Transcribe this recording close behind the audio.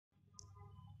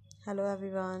Hello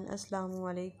everyone, Assalamu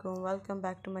alaikum. Welcome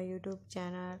back to my YouTube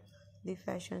channel, The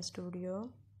Fashion Studio.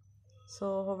 So,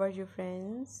 how are you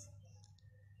friends?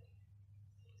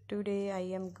 Today I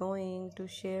am going to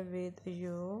share with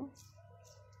you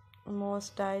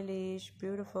most stylish,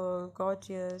 beautiful,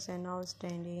 gorgeous and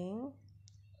outstanding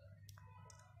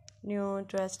new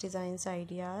dress designs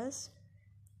ideas.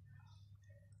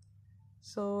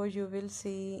 So, you will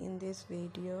see in this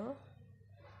video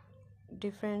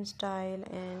different style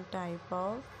and type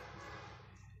of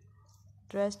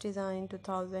dress design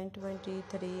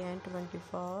 2023 and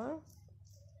 24.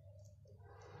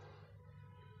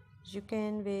 You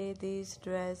can wear this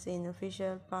dress in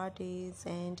official parties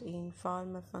and in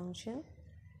formal function.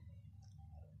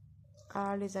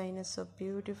 Our design is so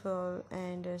beautiful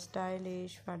and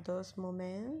stylish for those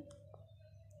women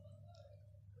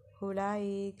who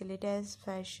like latest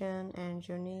fashion and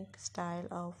unique style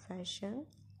of fashion.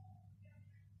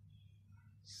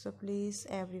 So please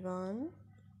everyone,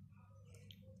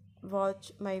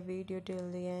 watch my video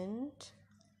till the end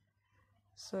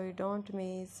so you don't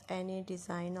miss any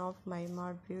design of my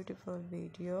more beautiful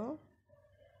video,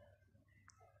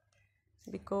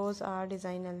 because our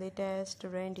design are latest,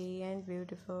 trendy and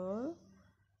beautiful,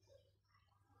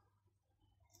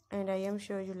 and I am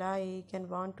sure you like and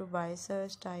want to buy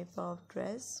such type of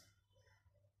dress.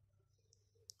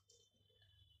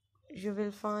 You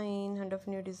will find hundred of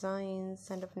new designs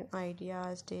and of new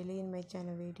ideas daily in my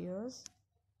channel videos.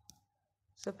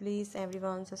 So please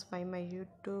everyone, subscribe my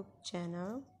YouTube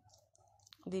channel,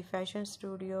 The Fashion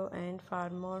Studio, and for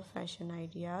more fashion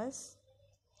ideas.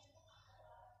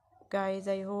 Guys,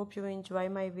 I hope you enjoy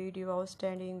my video.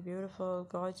 Outstanding, beautiful,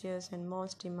 gorgeous and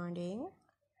most demanding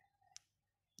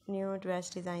new dress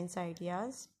designs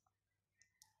ideas.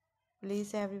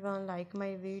 Please everyone, like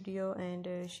my video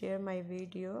and share my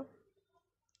video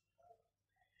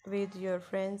with your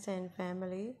friends and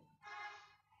family.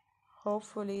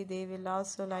 Hopefully they will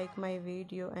also like my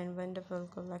video and wonderful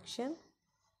collection.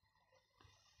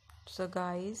 So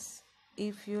guys,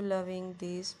 if you loving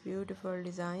these beautiful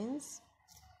designs,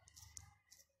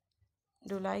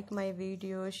 do like my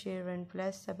video, share and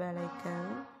press the bell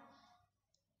icon.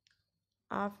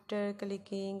 After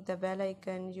clicking the bell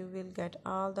icon, you will get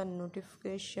all the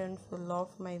notification full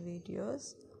of my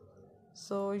videos,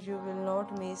 so you will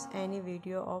not miss any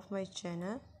video of my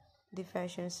channel, The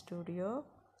Fashion Studio.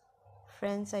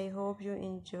 Friends, I hope you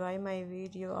enjoy my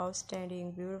video.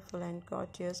 Outstanding, beautiful and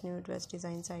gorgeous new dress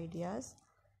designs ideas.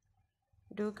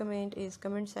 Do comment in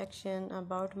comment section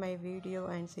about my video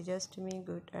and suggest me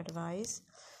good advice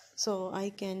so I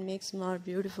can make more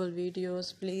beautiful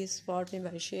videos. Please support me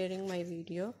by sharing my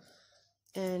video,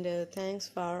 and thanks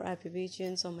for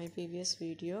appreciations on my previous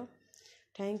video.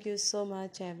 Thank you so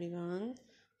much everyone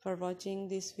for watching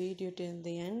this video till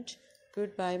the end.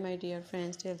 Goodbye my dear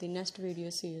friends, till the next video.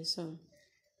 See you soon.